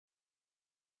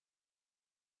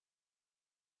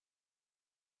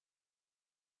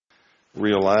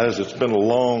Realize it's been a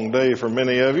long day for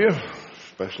many of you,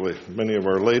 especially many of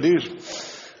our ladies.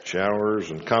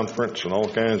 Showers and conference and all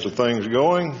kinds of things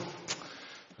going.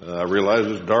 I realize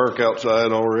it's dark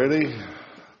outside already.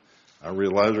 I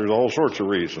realize there's all sorts of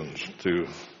reasons to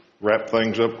wrap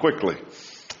things up quickly.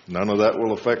 None of that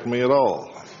will affect me at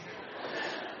all.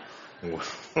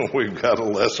 We've got a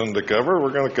lesson to cover.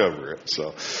 We're going to cover it.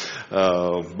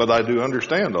 But I do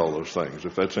understand all those things,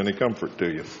 if that's any comfort to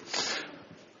you.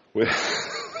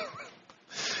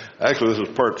 Actually, this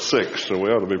is part 6, so we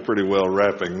ought to be pretty well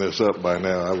wrapping this up by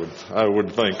now, I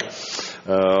would think.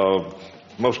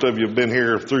 Most of you have been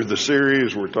here through the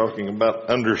series. We're talking about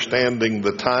understanding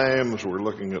the times. We're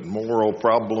looking at moral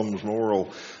problems,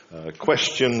 moral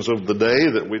questions of the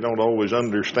day that we don't always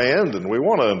understand, and we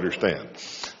want to understand.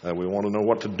 We want to know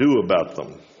what to do about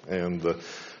them. And the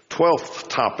 12th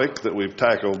topic that we've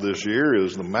tackled this year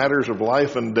is the matters of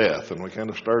life and death. And we kind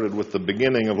of started with the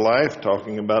beginning of life,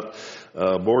 talking about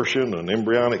abortion and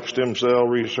embryonic stem cell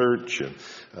research, and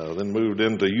then moved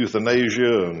into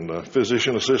euthanasia and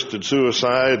physician-assisted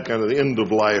suicide, kind of the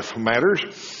end-of-life matters.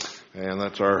 And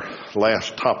that's our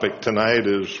last topic tonight,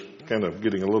 is kind of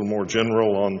getting a little more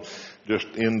general on just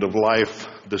end-of-life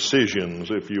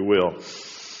decisions, if you will.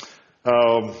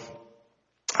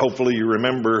 Hopefully you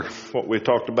remember what we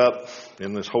talked about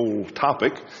in this whole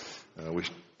topic. We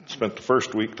spent the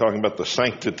first week talking about the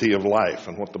sanctity of life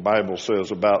and what the Bible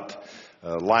says about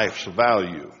life's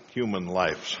value, human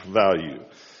life's value.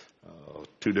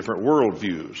 Two different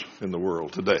worldviews in the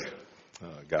world today.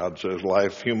 God says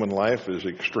human life is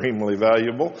extremely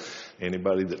valuable.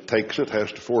 Anybody that takes it has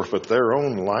to forfeit their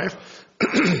own life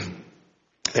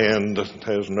and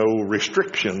has no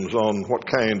restrictions on what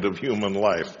kind of human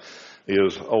life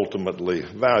is ultimately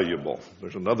valuable.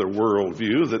 There's another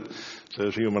worldview that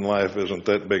says human life isn't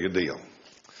that big a deal.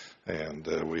 And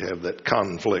we have that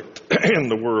conflict in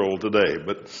the world today.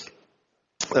 But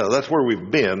that's where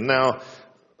we've been. Now,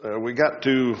 we got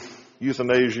to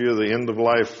euthanasia, the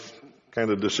end-of-life kind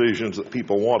of decisions that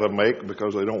people want to make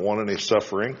because they don't want any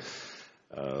suffering.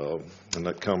 And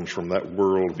that comes from that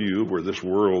worldview where this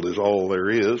world is all there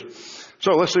is.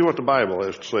 So let's see what the Bible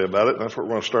has to say about it. That's what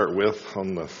we're going to start with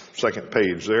on the second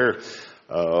page there.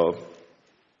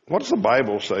 What does the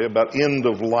Bible say about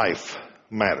end-of-life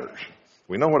matters?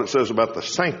 We know what it says about the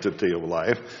sanctity of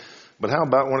life, but how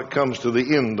about when it comes to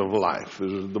the end of life?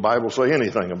 Does the Bible say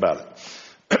anything about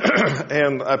it?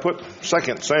 And I put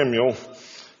 2 Samuel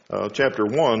chapter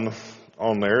 1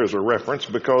 on there as a reference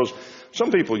because some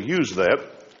people use that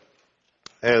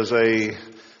as a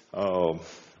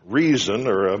reason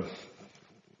or a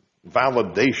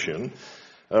validation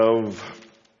of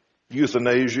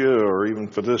euthanasia or even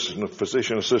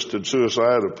physician-assisted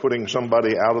suicide, of putting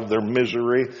somebody out of their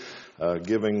misery,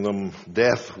 giving them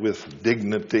death with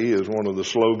dignity is one of the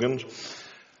slogans.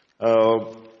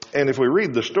 And if we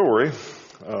read the story,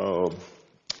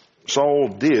 Saul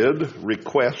did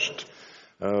request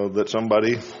that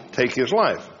somebody take his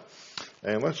life.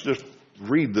 And let's just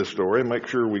read the story and make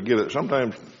sure we get it.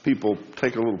 Sometimes people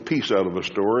take a little piece out of a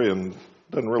story and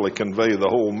doesn't really convey the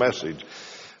whole message.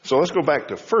 So let's go back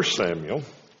to 1 Samuel,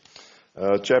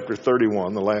 chapter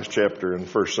 31, the last chapter in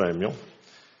 1 Samuel.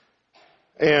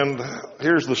 And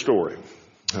here's the story.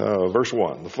 Verse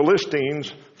 1. The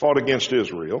Philistines fought against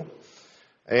Israel,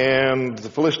 and the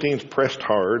Philistines pressed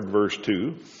hard, verse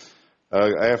 2,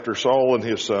 after Saul and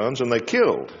his sons, and they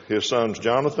killed his sons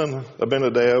Jonathan,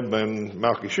 Abinadab, and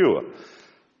Malchishua.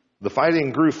 The fighting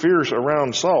grew fierce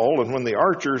around Saul, and when the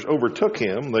archers overtook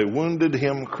him, they wounded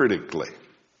him critically.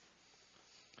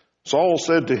 Saul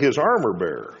said to his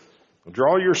armor-bearer,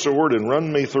 "Draw your sword and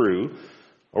run me through,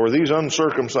 or these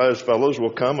uncircumcised fellows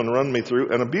will come and run me through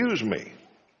and abuse me,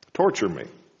 torture me."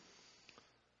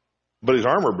 But his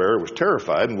armor-bearer was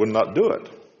terrified and would not do it.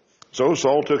 So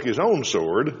Saul took his own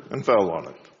sword and fell on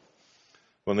it.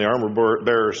 When the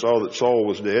armor-bearer saw that Saul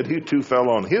was dead, he too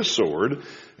fell on his sword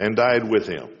and died with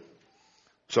him.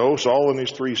 So Saul and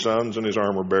his 3 sons and his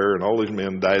armor-bearer and all these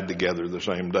men died together the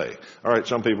same day. All right,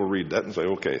 some people read that and say,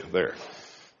 okay, there.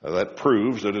 That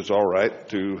proves that it's all right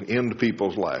to end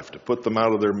people's life, to put them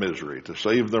out of their misery, to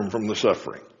save them from the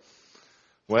suffering.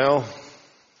 Well,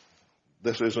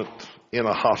 this isn't in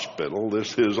a hospital.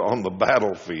 This is on the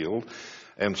battlefield.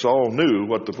 And Saul knew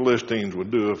what the Philistines would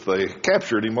do if they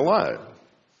captured him alive.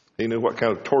 He knew what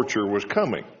kind of torture was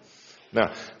coming.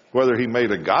 Now, whether he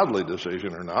made a godly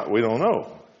decision or not, we don't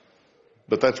know.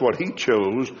 But that's what he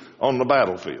chose on the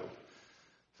battlefield.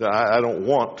 I don't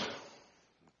want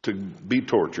to be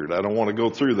tortured. I don't want to go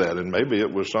through that. And maybe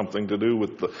it was something to do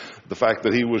with the fact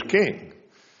that he was king.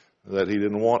 that he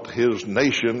didn't want his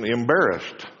nation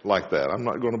embarrassed like that. I'm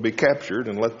not going to be captured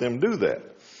and let them do that.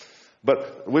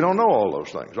 But we don't know all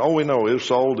those things. All we know is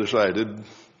Saul decided,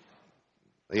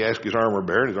 he asked his armor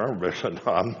bearer, and his armor bearer said,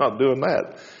 no, I'm not doing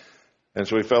that. And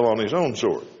so he fell on his own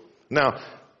sword. Now,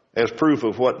 as proof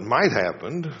of what might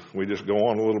happen, we just go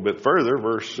on a little bit further.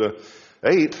 Verse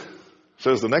 8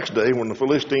 says, the next day when the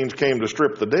Philistines came to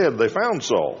strip the dead, they found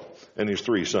Saul and his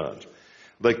 3 sons.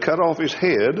 They cut off his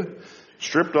head,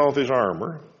 stripped off his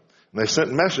armor, and they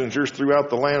sent messengers throughout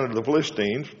the land of the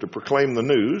Philistines to proclaim the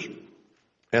news.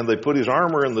 And they put his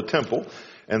armor in the temple,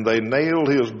 and they nailed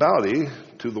his body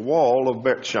to the wall of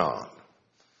Bethshan.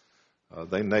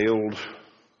 They nailed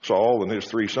Saul and his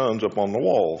 3 sons up on the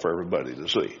wall for everybody to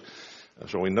see. And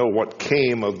so we know what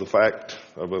came of the fact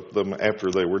of them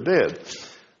after they were dead.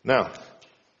 Now,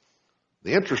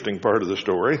 the interesting part of the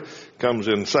story comes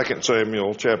in 2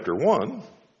 Samuel chapter 1,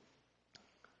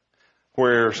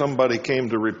 where somebody came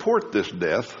to report this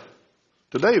death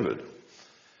to David.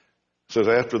 It says,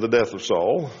 after the death of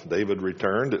Saul, David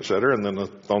returned, etc. And then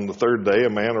on the 3rd day, a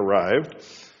man arrived.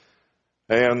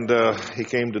 And he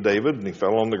came to David, and he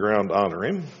fell on the ground to honor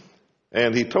him.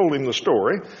 And he told him the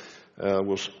story.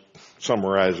 We'll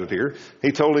summarize it here.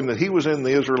 He told him that he was in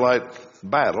the Israelite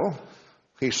battle.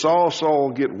 He saw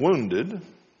Saul get wounded,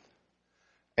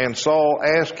 and Saul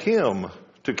asked him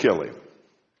to kill him.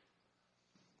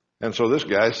 And so this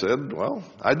guy said, well,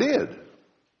 I did.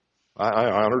 I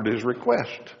honored his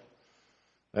request.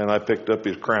 And I picked up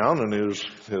his crown and his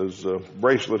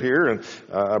bracelet here, and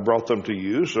I brought them to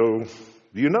you, so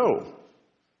you know.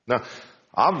 Now,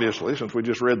 obviously, since we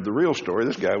just read the real story,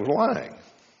 this guy was lying.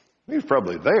 He was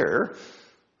probably there.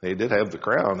 He did have the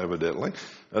crown, evidently.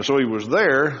 So he was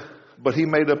there, but he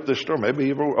made up this story. Maybe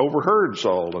he overheard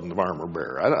Saul and the armor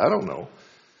bearer. I don't know.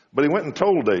 But he went and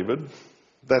told David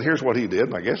that here's what he did,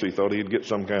 and I guess he thought he'd get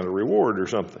some kind of reward or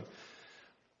something.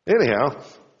 Anyhow,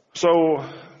 so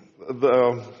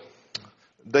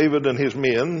David and his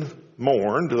men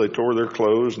mourned. They tore their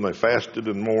clothes and they fasted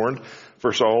and mourned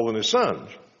for Saul and his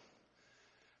sons.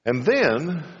 And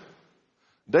then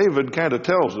David kind of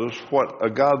tells us what a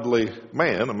godly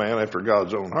man, a man after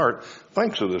God's own heart,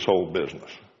 thinks of this whole business.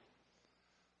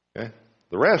 Okay?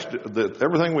 The rest,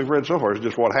 everything we've read so far is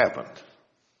just what happened.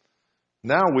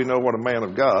 Now we know what a man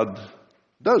of God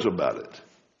does about it.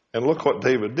 And look what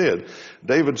David did.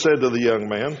 David said to the young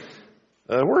man,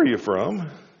 where are you from?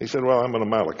 He said, well, I'm an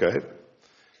Amalekite.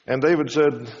 And David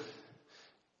said,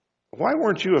 why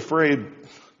weren't you afraid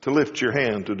to lift your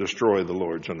hand to destroy the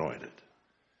Lord's anointed?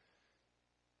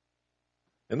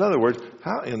 In other words,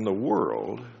 how in the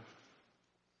world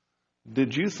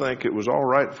did you think it was all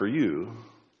right for you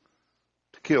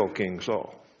to kill King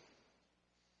Saul?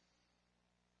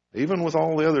 Even with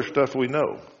all the other stuff we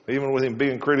know, even with him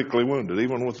being critically wounded,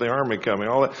 even with the army coming,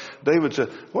 all that, David said,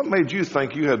 what made you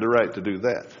think you had the right to do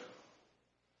that?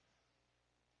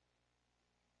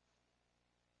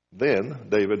 Then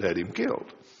David had him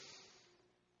killed.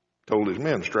 Told his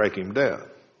men, strike him down.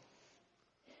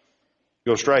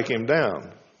 Go strike him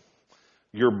down.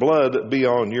 Your blood be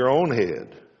on your own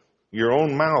head. Your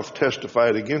own mouth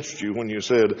testified against you when you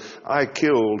said, I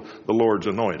killed the Lord's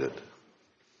anointed.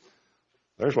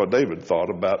 There's what David thought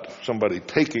about somebody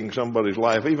taking somebody's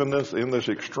life, even in this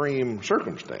extreme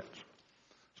circumstance.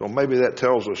 So maybe that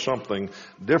tells us something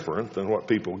different than what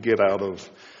people get out of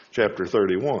chapter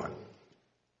 31.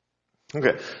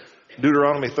 Okay,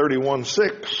 Deuteronomy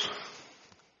 31:6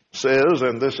 says,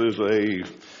 and this is a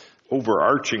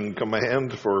overarching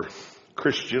command for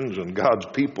Christians and God's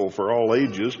people for all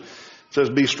ages, it says,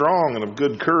 be strong and of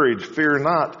good courage, fear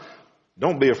not,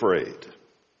 don't be afraid.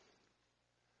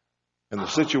 And the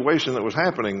situation that was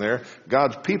happening there,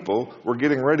 God's people were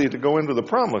getting ready to go into the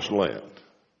promised land.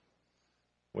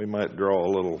 We might draw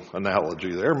a little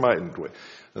analogy there, mightn't we?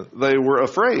 They were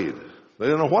afraid. They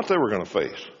didn't know what they were going to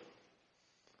face.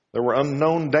 There were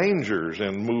unknown dangers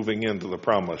in moving into the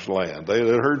promised land. They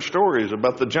had heard stories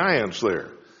about the giants there.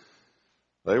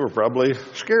 They were probably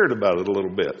scared about it a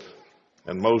little bit.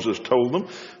 And Moses told them,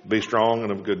 be strong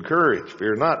and of good courage.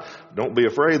 Fear not. Don't be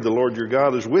afraid. The Lord your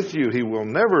God is with you. He will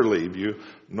never leave you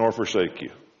nor forsake you.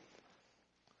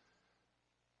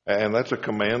 And that's a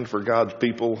command for God's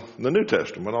people in the New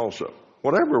Testament also.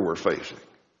 Whatever we're facing.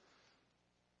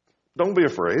 Don't be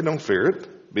afraid. Don't fear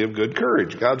it. Be of good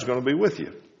courage. God's going to be with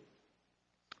you.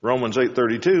 Romans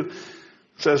 8:32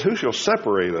 says, who shall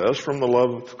separate us from the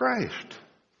love of Christ?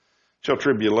 Shall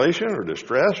tribulation or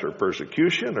distress or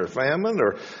persecution or famine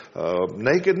or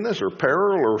nakedness or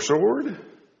peril or sword?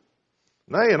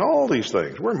 Nay, in all these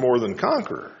things, we're more than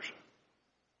conquerors.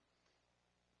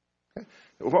 Okay?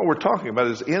 What we're talking about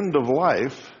is end of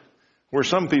life Where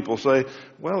some people say,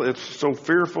 well, it's so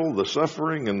fearful, the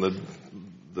suffering and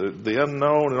the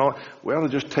unknown and all, we ought to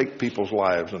just take people's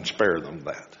lives and spare them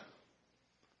that.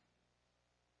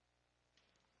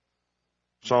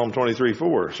 Psalm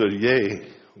 23:4 says, yea,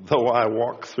 though I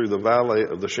walk through the valley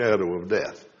of the shadow of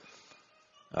death,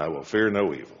 I will fear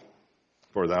no evil,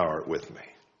 for thou art with me.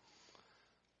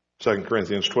 2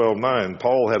 Corinthians 12:9,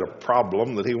 Paul had a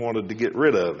problem that he wanted to get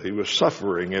rid of. He was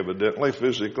suffering, evidently,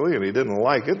 physically, and he didn't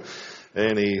like it.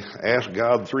 And he asked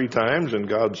God 3 times, and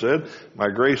God said, my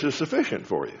grace is sufficient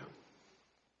for you.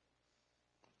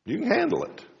 You can handle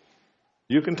it.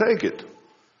 You can take it.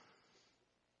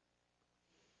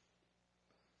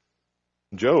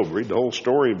 Job, read the whole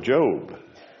story of Job.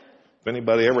 If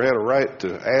anybody ever had a right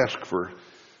to ask for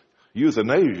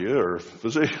euthanasia or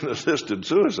physician-assisted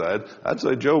suicide, I'd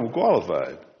say Job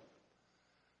qualified.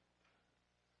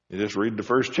 You just read the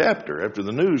first chapter after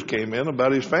the news came in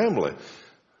about his family.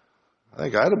 I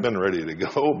think I'd have been ready to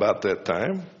go about that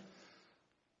time.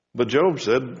 But Job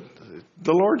said,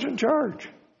 the Lord's in charge.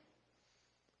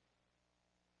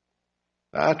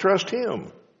 I trust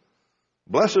him.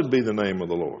 Blessed be the name of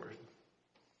the Lord.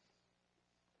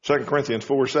 2 Corinthians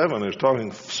 4:7 is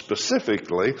talking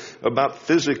specifically about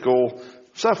physical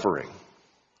suffering.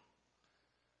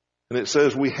 And it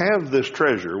says we have this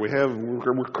treasure,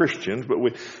 we're Christians, but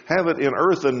we have it in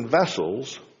earthen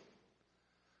vessels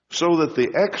so that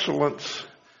the excellence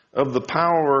of the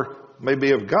power may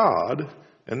be of God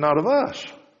and not of us.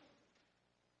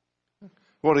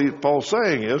 What Paul's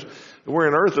saying is, we're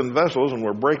in earthen vessels and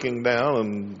we're breaking down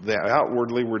and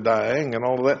outwardly we're dying and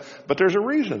all of that, but there's a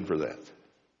reason for that.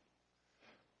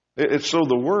 It's so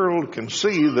the world can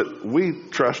see that we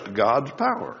trust God's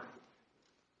power.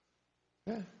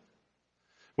 Yeah.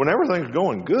 When everything's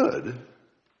going good,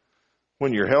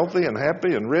 when you're healthy and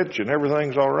happy and rich and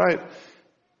everything's all right,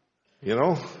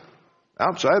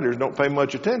 outsiders don't pay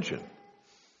much attention,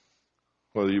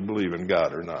 whether you believe in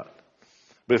God or not.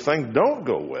 But if things don't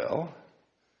go well,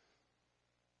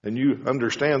 and you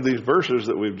understand these verses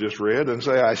that we've just read and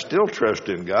say, I still trust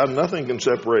in God. Nothing can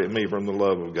separate me from the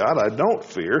love of God. I don't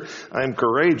fear. I'm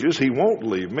courageous. He won't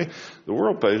leave me. The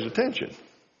world pays attention.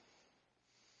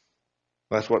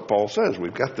 That's what Paul says.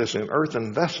 We've got this in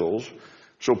earthen vessels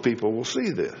so people will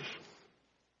see this.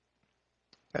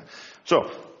 Okay. So,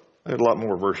 there's a lot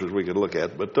more verses we could look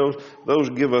at, but those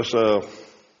give us a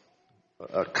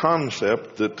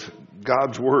concept that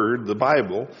God's Word, the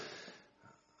Bible,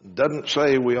 doesn't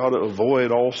say we ought to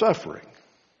avoid all suffering.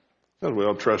 It says we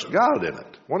ought to trust God in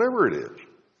it, whatever it is.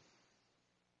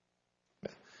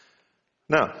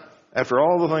 Now, after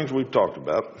all the things we've talked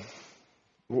about,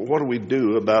 what do we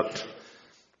do about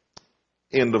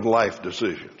end-of-life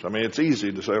decisions? I mean, it's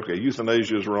easy to say, okay,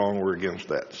 euthanasia is wrong, we're against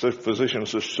that.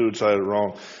 Physician-assisted suicide is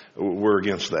wrong, we're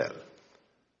against that.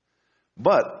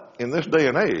 But in this day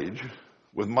and age,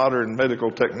 with modern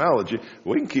medical technology,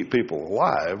 we can keep people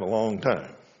alive a long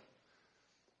time.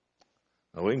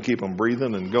 We can keep them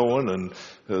breathing and going and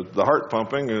the heart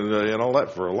pumping and all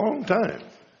that for a long time.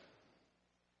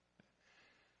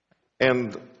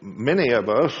 And many of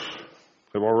us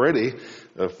have already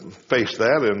faced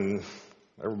that, and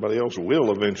everybody else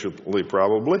will eventually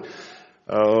probably.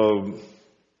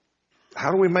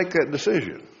 How do we make that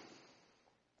decision?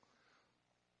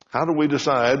 How do we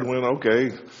decide when,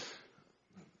 okay,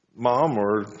 mom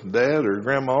or dad or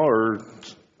grandma or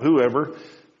whoever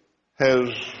has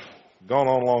gone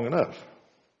on long enough?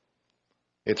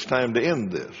 It's time to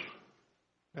end this.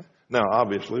 Now,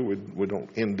 obviously, we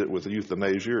don't end it with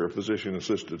euthanasia or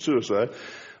physician-assisted suicide,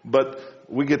 but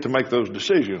we get to make those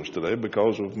decisions today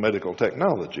because of medical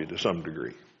technology to some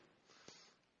degree.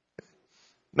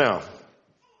 Now,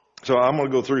 so I'm going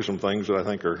to go through some things that I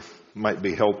think might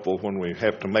be helpful when we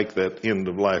have to make that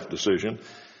end-of-life decision.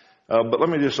 But let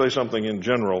me just say something in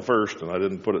general first, and I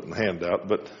didn't put it in the handout,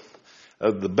 but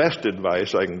the best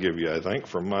advice I can give you, I think,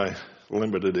 from my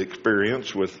limited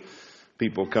experience with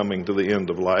people coming to the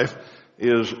end of life,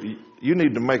 is you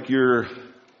need to make your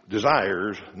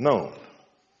desires known.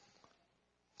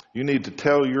 You need to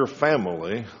tell your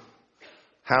family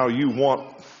how you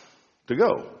want to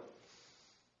go.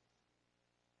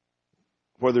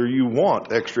 Whether you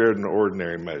want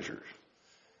extraordinary measures,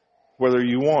 whether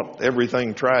you want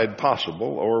everything tried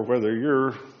possible, or whether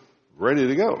you're ready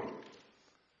to go.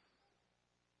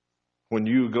 When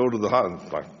you go to the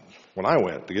hospital, when I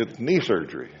went to get knee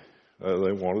surgery,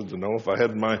 they wanted to know if I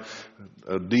had my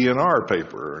DNR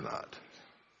paper or not.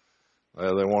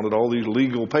 They wanted all these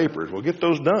legal papers. Well, get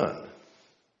those done.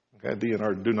 Okay,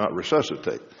 DNR, do not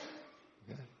resuscitate.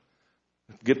 Okay.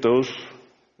 Get those.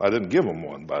 I didn't give them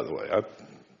one, by the way.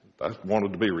 I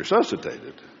wanted to be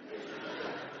resuscitated.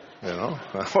 I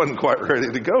wasn't quite ready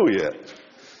to go yet.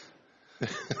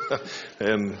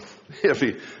 And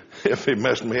if he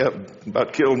messed me up,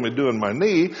 about killed me doing my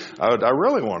knee, I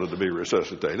really wanted to be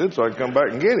resuscitated so I could come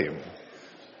back and get him.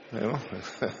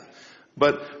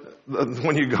 But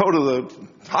when you go to the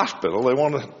hospital, they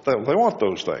want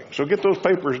those things. So get those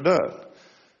papers done.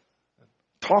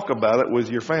 Talk about it with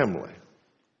your family.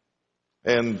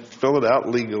 And fill it out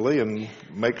legally and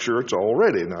make sure it's all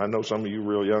ready. Now, I know some of you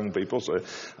real young people say,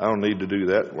 I don't need to do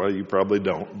that. Well, you probably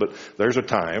don't. But there's a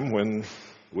time when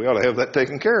we ought to have that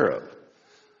taken care of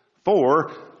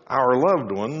for our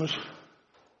loved ones'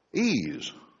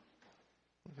 ease.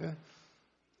 Okay?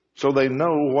 So they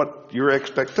know what your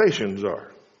expectations are.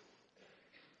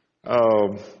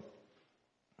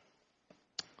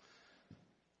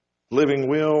 Living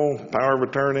will, power of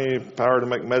attorney, power to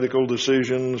make medical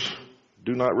decisions,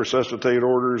 do not resuscitate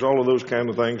orders, all of those kind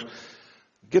of things.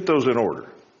 Get those in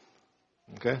order.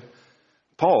 Okay?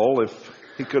 Paul, if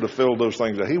he could have filled those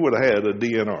things out, he would have had a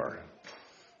DNR.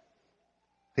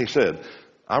 He said,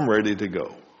 I'm ready to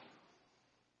go.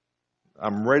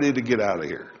 I'm ready to get out of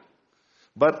here.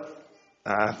 But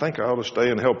I think I ought to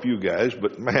stay and help you guys,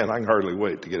 but man, I can hardly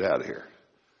wait to get out of here.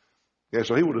 Yeah,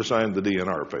 so he would have signed the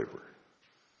DNR paper.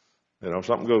 If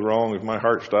something goes wrong, if my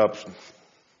heart stops,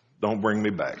 don't bring me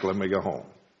back. Let me go home.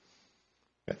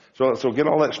 Okay. So get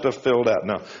all that stuff filled out.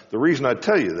 Now, the reason I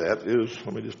tell you that is,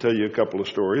 let me just tell you a couple of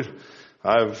stories.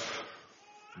 I've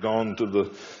gone to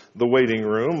the waiting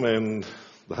room, and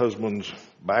the husband's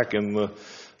back in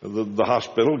the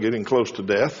hospital getting close to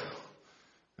death.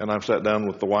 And I've sat down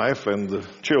with the wife and the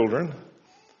children,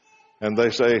 and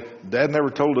they say, Dad never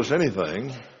told us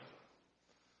anything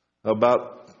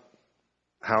about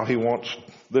how he wants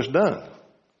this done,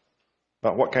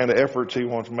 about what kind of efforts he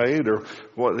wants made, or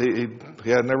what he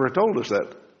had never told us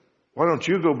that. Why don't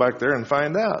you go back there and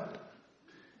find out?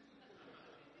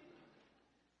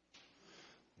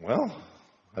 Well,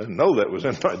 I didn't know that was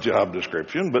in my job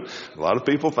description, but a lot of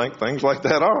people think things like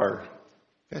that are.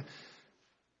 Okay?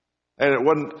 And it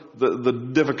wasn't the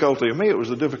difficulty of me, it was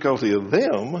the difficulty of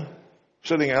them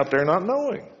sitting out there not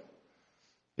knowing.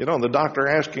 The doctor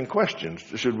asking questions.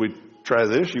 Should we try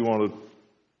this? You want to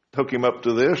hook him up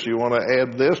to this? You want to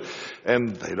add this?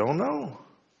 And they don't know.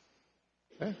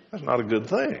 Okay? That's not a good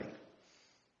thing.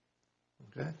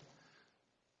 Okay.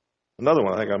 Another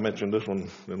one, I think I mentioned this one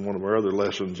in one of our other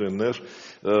lessons in this.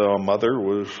 A mother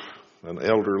was, an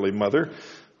elderly mother,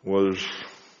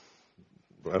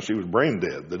 she was brain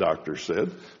dead, the doctor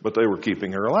said, but they were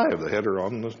keeping her alive. They had her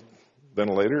on the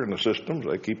ventilator and the systems.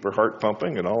 They keep her heart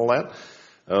pumping and all that,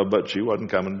 but she wasn't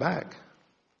coming back.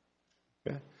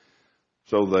 Okay.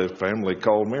 So the family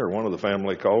called me, or one of the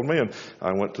family called me, and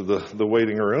I went to the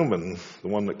waiting room, and the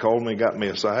one that called me got me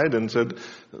aside and said,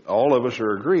 all of us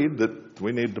are agreed that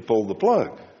we need to pull the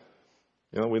plug.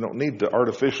 We don't need to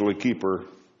artificially keep her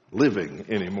living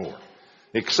anymore,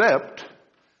 except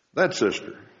that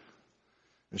sister.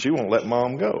 And she won't let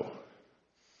Mom go.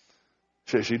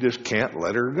 She just can't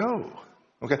let her go.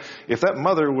 Okay? If that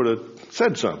mother would have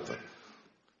said something,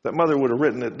 that mother would have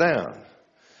written it down.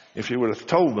 If she would have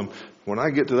told them, when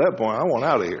I get to that point, I want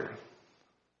out of here.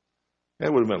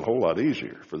 It would have been a whole lot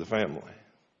easier for the family.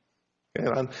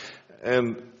 And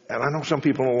I know some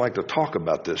people don't like to talk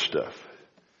about this stuff.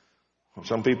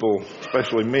 Some people,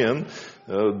 especially men,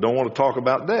 don't want to talk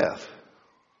about death.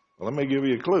 Well, let me give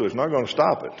you a clue. It's not going to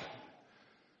stop it.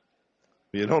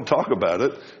 If you don't talk about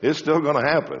it, it's still going to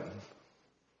happen.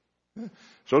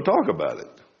 So talk about it.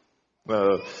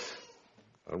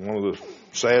 One of the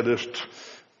saddest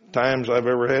times I've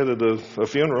ever had at a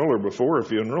funeral, or before a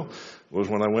funeral, was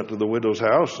when I went to the widow's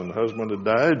house, and the husband had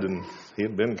died, and he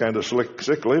had been kind of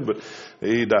sickly, but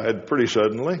he died pretty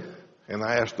suddenly. And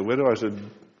I asked the widow, I said,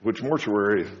 which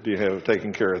mortuary do you have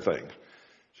taking care of things?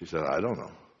 She said, I don't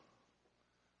know.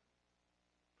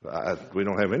 We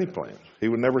don't have any plans. He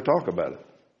would never talk about it.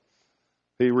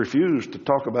 He refused to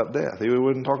talk about death. He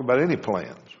wouldn't talk about any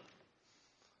plans.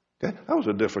 Okay? That was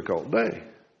a difficult day.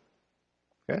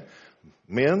 Okay?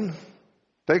 Men,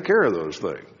 take care of those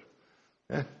things.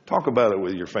 Okay? Talk about it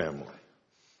with your family.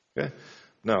 Okay?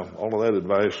 Now, all of that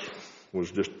advice was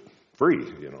just free.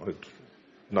 It's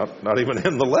not even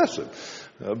in the lesson.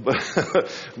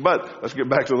 But let's get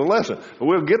back to the lesson.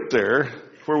 We'll get there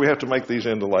where we have to make these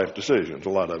end-of-life decisions. A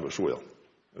lot of us will.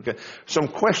 Okay? Some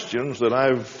questions that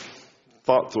I've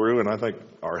thought through and I think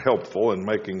are helpful in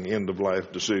making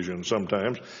end-of-life decisions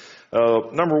sometimes.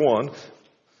 Number one,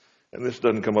 and this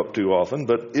doesn't come up too often,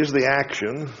 but is the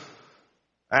action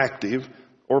active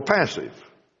or passive?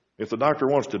 If the doctor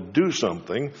wants to do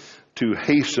something to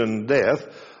hasten death,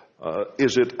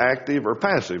 is it active or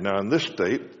passive? Now, in this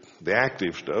state, the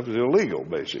active stuff is illegal,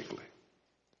 basically.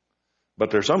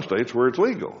 But there's some states where it's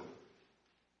legal.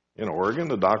 In Oregon,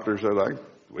 the doctor said,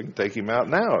 we can take him out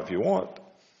now if you want.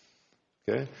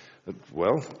 Okay?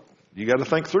 Well, you got to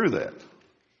think through that.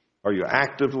 Are you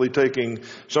actively taking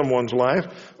someone's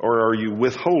life, or are you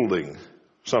withholding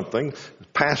something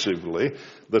passively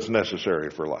that's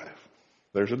necessary for life?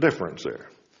 There's a difference there.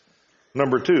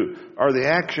 Number two, are the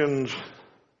actions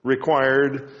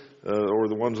required, or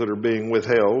the ones that are being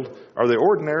withheld, are they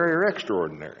ordinary or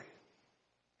extraordinary?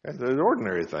 Okay? There's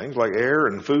ordinary things like air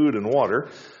and food and water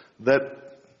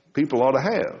that people ought to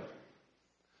have.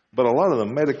 But a lot of the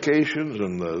medications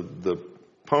and the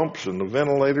pumps and the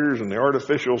ventilators and the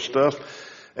artificial stuff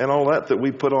and all that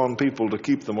we put on people to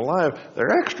keep them alive,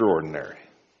 they're extraordinary.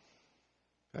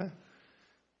 Okay?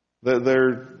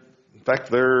 In fact,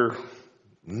 they're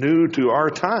new to our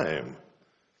time.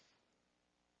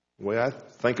 The way I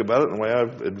think about it and the way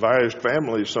I've advised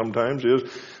families sometimes is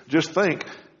just think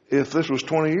if this was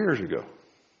 20 years ago.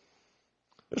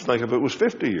 Let's think if it was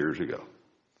 50 years ago.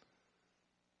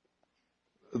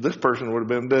 This person would have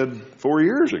been dead 4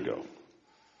 years ago.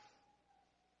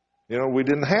 We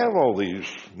didn't have all these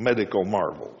medical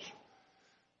marvels.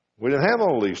 We didn't have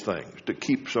all these things to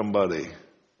keep somebody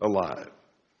alive.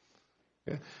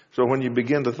 Okay? So when you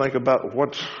begin to think about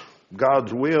what's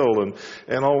God's will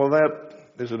and all of that,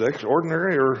 is it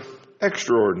extraordinary or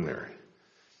extraordinary?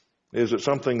 Is it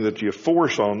something that you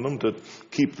force on them to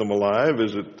keep them alive?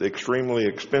 Is it extremely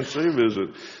expensive? Is it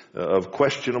of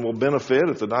questionable benefit?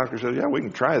 If the doctor says, yeah, we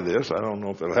can try this. I don't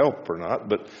know if it'll help or not,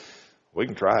 but we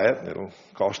can try it. It'll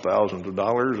cost thousands of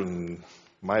dollars and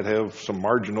might have some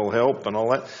marginal help and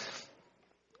all that.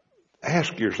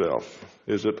 Ask yourself,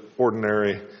 is it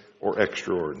ordinary or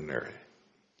extraordinary?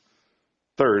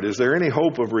 Third, is there any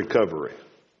hope of recovery?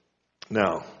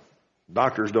 Now,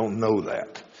 doctors don't know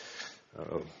that.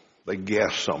 They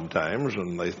guess sometimes,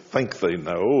 and they think they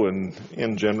know, and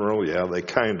in general, yeah, they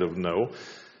kind of know.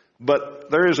 But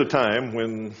there is a time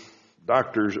when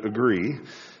doctors agree,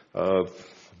 a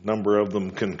number of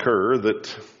them concur,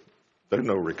 that there's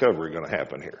no recovery going to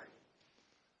happen here.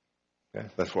 Okay?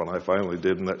 That's what I finally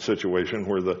did in that situation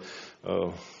where the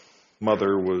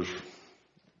mother was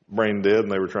brain dead,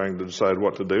 and they were trying to decide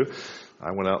what to do.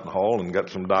 I went out in the hall and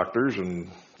got some doctors and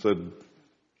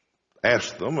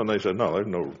asked them, and they said, no,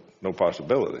 there's no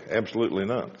possibility, absolutely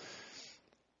none.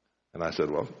 And I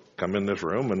said, well, come in this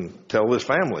room and tell this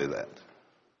family that.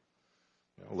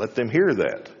 Let them hear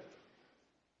that.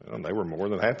 And they were more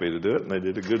than happy to do it, and they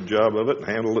did a good job of it and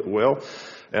handled it well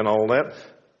and all that.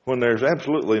 When there's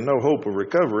absolutely no hope of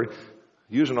recovery,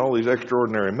 using all these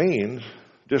extraordinary means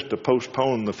just to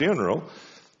postpone the funeral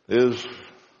is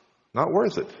not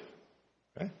worth it.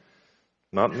 Okay?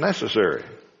 Not necessary.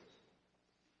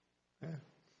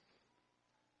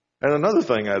 And another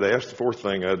thing I'd ask, the fourth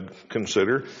thing I'd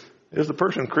consider, is the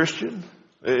person Christian?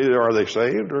 Are they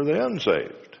saved or are they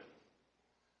unsaved?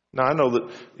 Now, I know that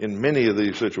in many of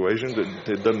these situations,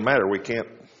 it doesn't matter. We can't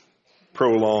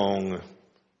prolong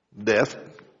death.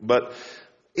 But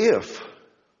if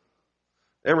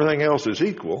everything else is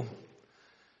equal,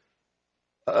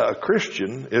 a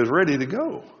Christian is ready to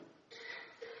go.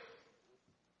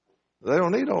 They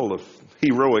don't need all the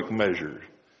heroic measures.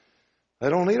 They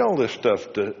don't need all this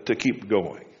stuff to keep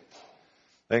going.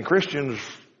 And Christians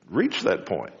reach that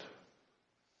point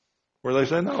where they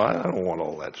say, no, I don't want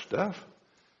all that stuff.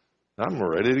 I'm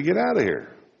ready to get out of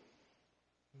here.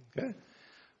 Okay?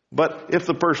 But if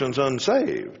the person's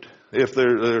unsaved, if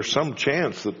there's some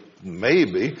chance that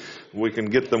maybe we can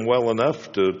get them well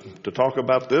enough to talk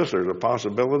about this, there's a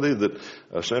possibility that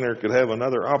a sinner could have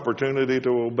another opportunity to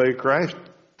obey Christ,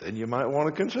 then you might want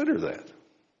to consider that.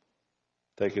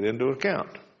 Take it into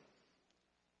account.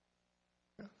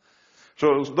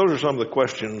 So those are some of the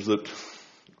questions that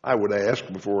I would ask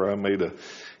before I made an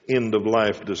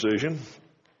end-of-life decision.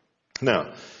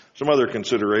 Now, some other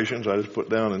considerations I just put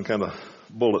down in kind of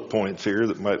bullet points here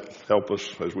that might help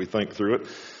us as we think through it.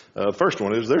 First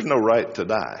one is there's no right to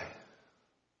die.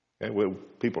 Okay? Well,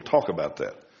 people talk about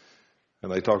that.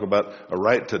 And they talk about a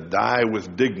right to die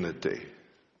with dignity.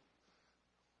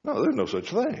 No, there's no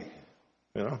such thing.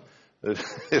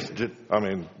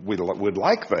 We'd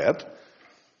like that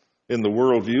in the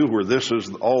worldview where this is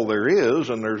all there is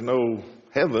and there's no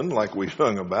heaven like we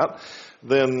sung about,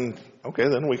 then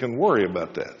we can worry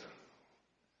about that.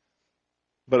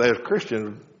 But as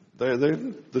Christians,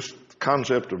 this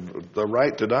concept of the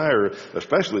right to die, or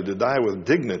especially to die with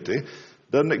dignity,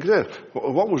 doesn't exist.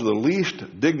 What was the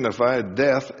least dignified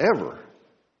death ever?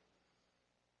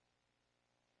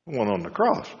 The one on the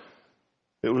cross.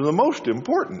 It was the most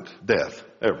important death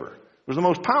ever. It was the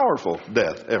most powerful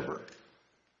death ever.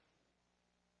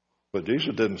 But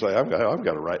Jesus didn't say, I've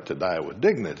got a right to die with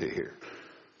dignity here.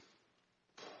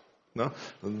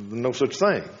 No such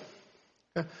thing.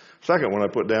 Second one I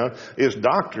put down is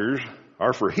doctors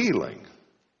are for healing.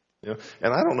 And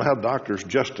I don't know how doctors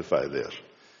justify this.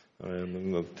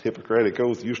 And the Hippocratic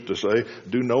Oath used to say,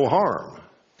 do no harm.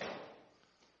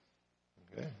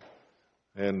 Okay.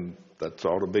 And that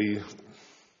ought to be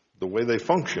the way they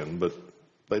function, but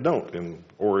they don't in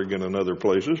Oregon and other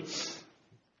places.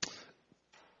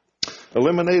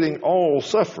 Eliminating all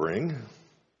suffering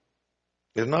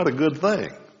is not a good thing.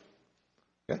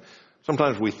 Okay?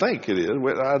 Sometimes we think it is.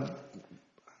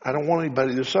 I don't want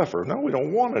anybody to suffer. No, we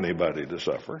don't want anybody to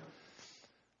suffer.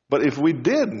 But if we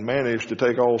did manage to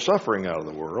take all suffering out of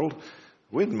the world,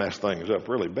 we'd mess things up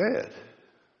really bad.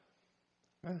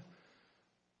 Okay?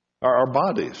 Our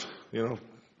bodies,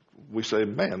 we say,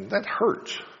 man, that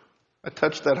hurts. I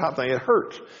touched that hot thing, it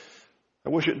hurts. I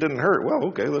wish it didn't hurt. Well,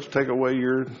 okay, let's take away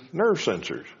your nerve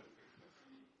sensors.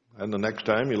 And the next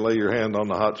time you lay your hand on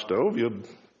the hot stove,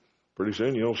 pretty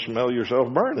soon you'll smell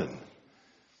yourself burning.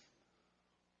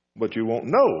 But you won't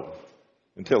know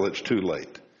until it's too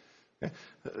late. Okay?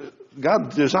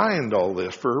 God designed all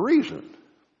this for a reason.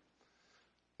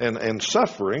 And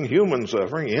suffering, human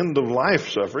suffering, end of life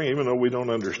suffering, even though we don't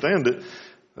understand it,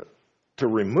 to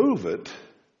remove it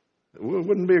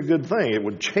wouldn't be a good thing. It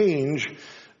would change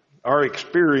our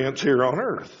experience here on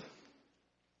earth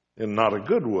in not a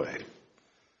good way.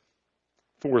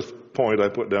 Fourth point I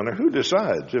put down there, who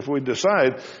decides? If we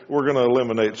decide we're going to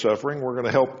eliminate suffering, we're going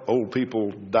to help old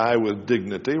people die with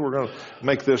dignity, we're going to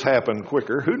make this happen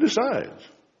quicker, who decides?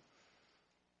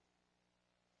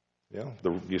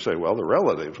 You say, well, the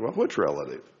relatives. Well, which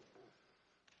relative?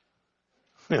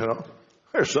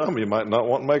 There's some you might not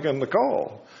want making the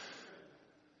call.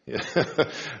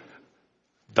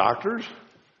 Doctors?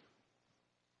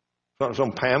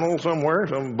 Some panel somewhere,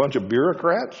 some bunch of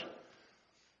bureaucrats?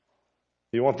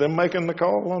 You want them making the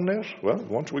call on this? Well,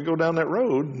 once we go down that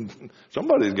road,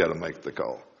 somebody's got to make the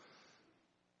call.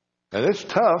 And it's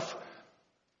tough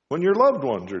when your loved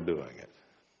ones are doing it.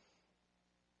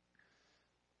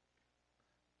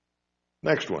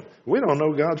 Next one. We don't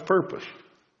know God's purpose.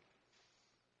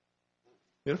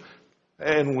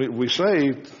 And we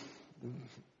say,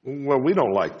 well, we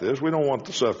don't like this. We don't want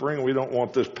the suffering. We don't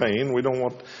want this pain. We don't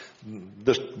want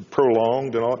this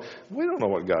prolonged and all. We don't know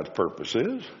what God's purpose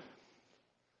is.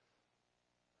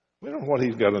 We don't know what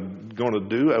He's going to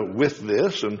do with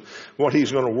this and what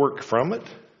He's going to work from it.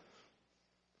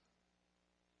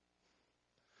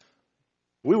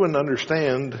 We wouldn't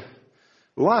understand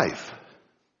life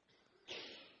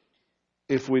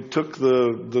if we took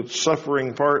the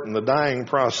suffering part and the dying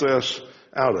process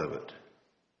out of it.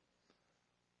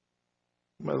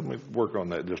 Let me work on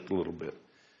that just a little bit.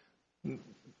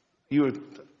 You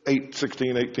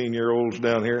 16, 18-year-olds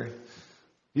down here,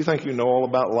 you think you know all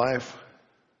about life?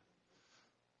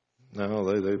 No,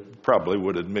 they probably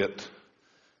would admit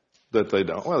that they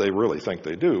don't. Well, they really think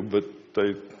they do, but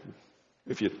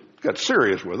if you got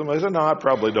serious with them, they said, no, I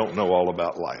probably don't know all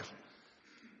about life.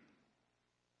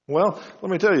 Well,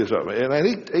 let me tell you something. An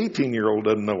 18-year-old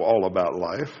doesn't know all about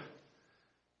life,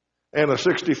 and a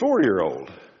 64-year-old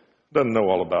doesn't know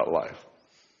all about life.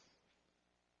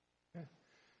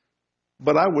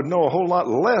 But I would know a whole lot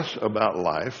less about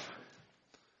life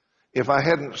if I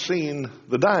hadn't seen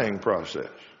the dying process.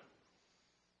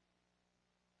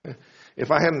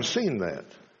 If I hadn't seen that.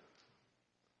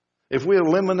 If we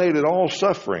eliminated all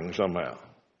suffering somehow.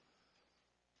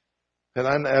 And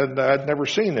I'd never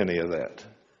seen any of that.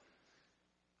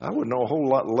 I would know a whole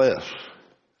lot less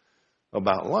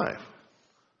about life.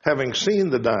 Having seen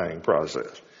the dying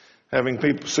process.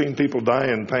 Having seen people die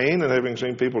in pain and having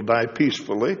seen people die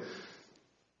peacefully.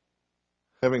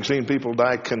 Having seen people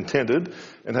die contented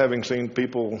and having seen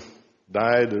people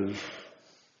died as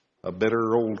a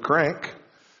bitter old crank.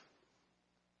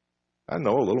 I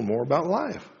know a little more about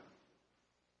life.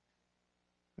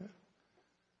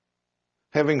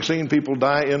 Having seen people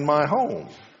die in my home.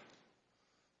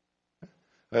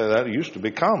 That used to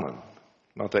be common.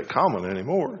 Not that common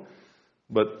anymore.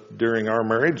 But during our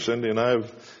marriage, Cindy and I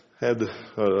have had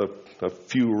a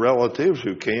few relatives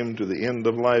who came to the end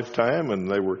of lifetime and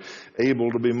they were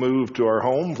able to be moved to our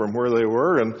home from where they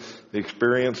were and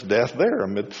experienced death there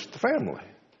amidst the family.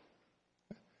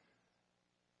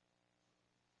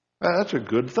 That's a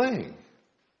good thing.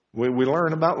 We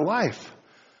learn about life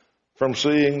from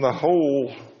seeing the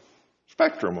whole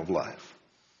spectrum of life.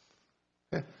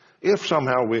 If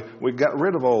somehow we got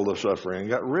rid of all the suffering,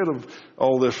 got rid of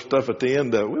all this stuff at the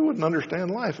end of it, we wouldn't understand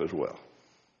life as well.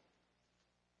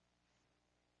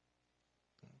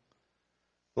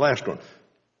 Last one.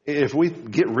 If we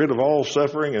get rid of all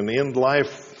suffering and end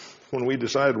life when we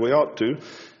decide we ought to,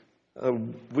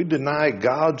 we deny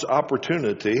God's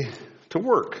opportunity to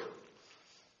work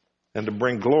and to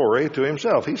bring glory to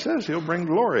himself. He says he'll bring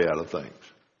glory out of things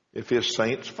if his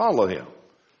saints follow him.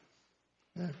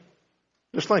 Yeah.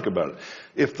 Just think about it.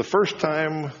 If the first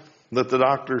time that the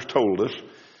doctors told us,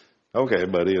 okay,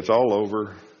 buddy, it's all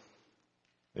over,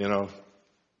 you're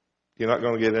not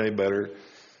going to get any better,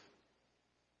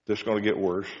 just going to get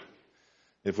worse.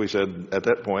 If we said at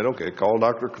that point, okay, call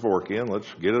Dr. Kevorkian, let's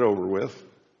get it over with,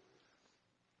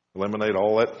 eliminate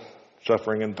all that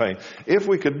suffering and pain. If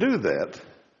we could do that,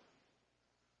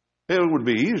 it would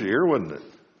be easier, wouldn't it?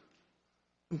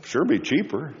 It'd sure be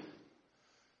cheaper.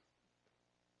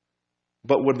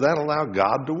 But would that allow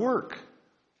God to work?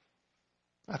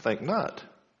 I think not.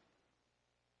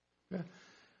 Yeah.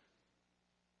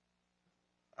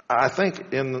 I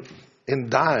think in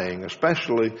dying,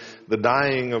 especially the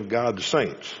dying of God's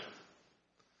saints,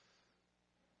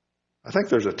 I think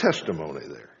there's a testimony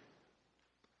there.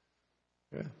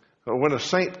 Yeah. When a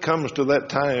saint comes to that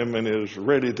time and is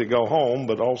ready to go home,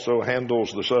 but also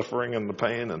handles the suffering and the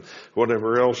pain and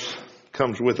whatever else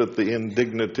comes with it, the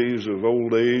indignities of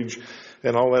old age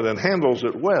and all that, and handles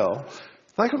it well,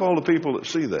 think of all the people that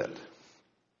see that.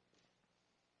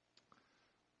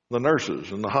 The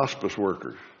nurses and the hospice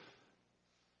workers,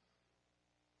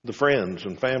 the friends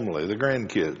and family, the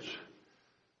grandkids.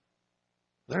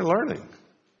 They're learning.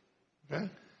 Okay?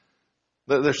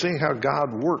 They're seeing how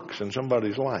God works in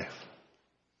somebody's life.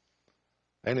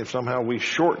 And if somehow we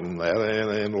shorten that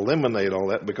and eliminate all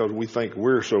that because we think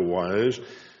we're so wise,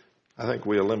 I think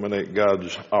we eliminate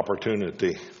God's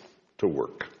opportunity to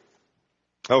work.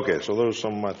 Okay, so those are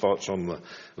some of my thoughts on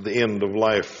the end of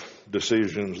life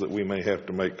decisions that we may have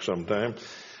to make sometime.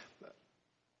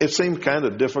 It seems kind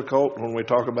of difficult when we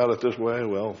talk about it this way.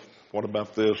 Well, what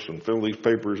about this? And fill these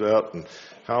papers out, and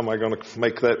how am I going to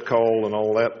make that call and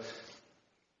all that?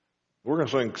 We're going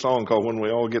to sing a song called When We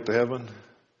All Get to Heaven.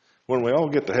 When we all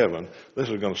get to heaven, this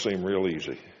is going to seem real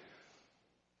easy.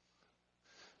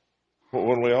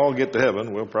 When we all get to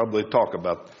heaven, we'll probably talk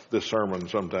about this sermon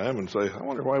sometime and say, I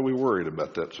wonder why we worried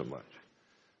about that so much.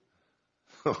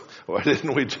 Why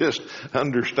didn't we just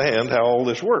understand how all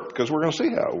this worked? Because we're going to see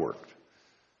how it worked.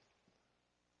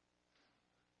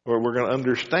 Or we're going to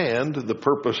understand the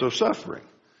purpose of suffering.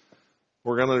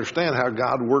 We're going to understand how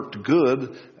God worked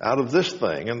good out of this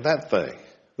thing and that thing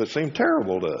that seemed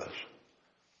terrible to us.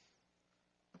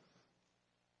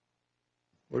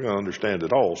 We're going to understand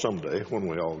it all someday when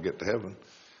we all get to heaven.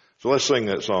 So let's sing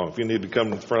that song. If you need to come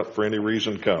to the front for any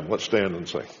reason, come. Let's stand and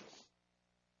sing.